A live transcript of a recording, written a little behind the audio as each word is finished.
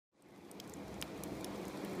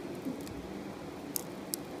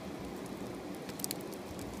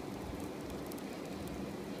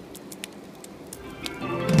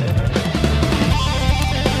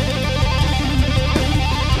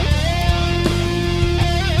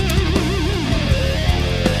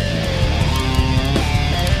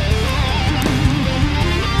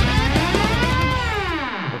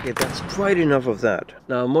Quite enough of that.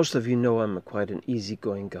 Now, most of you know I'm quite an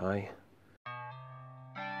easygoing guy.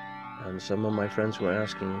 And some of my friends were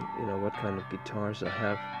asking, what kind of guitars I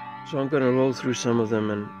have. So I'm going to roll through some of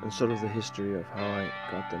them and sort of the history of how I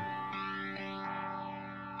got them.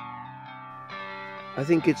 I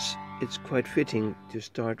think it's quite fitting to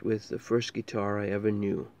start with the first guitar I ever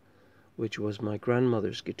knew, which was my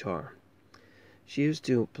grandmother's guitar. She used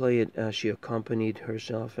to play it as she accompanied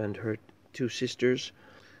herself and her two sisters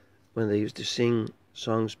when they used to sing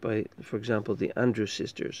songs by, for example, the Andrews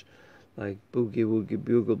Sisters, like Boogie Woogie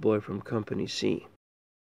Bugle Boy from Company C.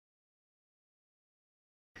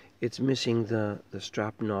 It's missing the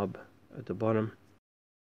strap knob at the bottom,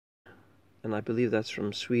 and I believe that's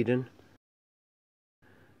from Sweden.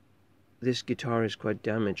 This guitar is quite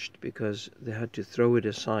damaged because they had to throw it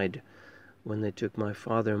aside when they took my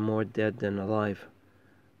father, more dead than alive,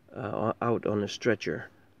 out on a stretcher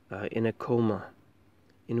in a coma,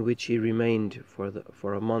 in which he remained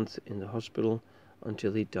for a month in the hospital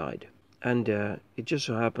until he died. And it just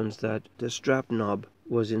so happens that the strap knob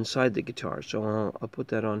was inside the guitar, so I'll put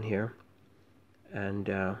that on here and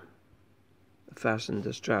fasten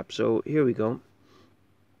the strap. So here we go.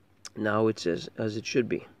 Now it's as it should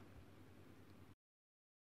be.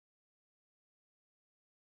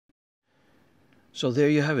 So there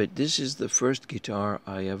you have it. This is the first guitar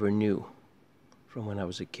I ever knew from when I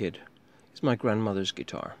was a kid. It's my grandmother's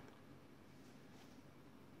guitar.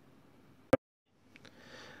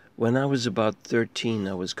 When I was about 13,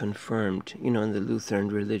 I was confirmed, in the Lutheran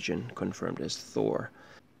religion, confirmed as Thor.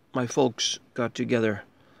 My folks got together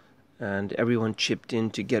and everyone chipped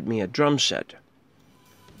in to get me a drum set,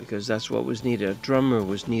 because that's what was needed. A drummer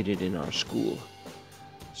was needed in our school.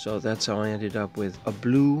 So that's how I ended up with a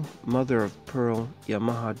blue mother-of-pearl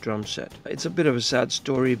Yamaha drum set. It's a bit of a sad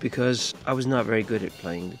story because I was not very good at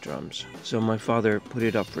playing the drums. So my father put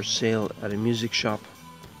it up for sale at a music shop.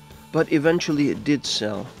 But eventually it did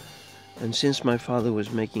sell. And since my father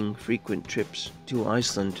was making frequent trips to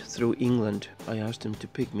Iceland through England, I asked him to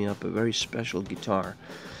pick me up a very special guitar.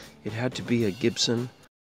 It had to be a Gibson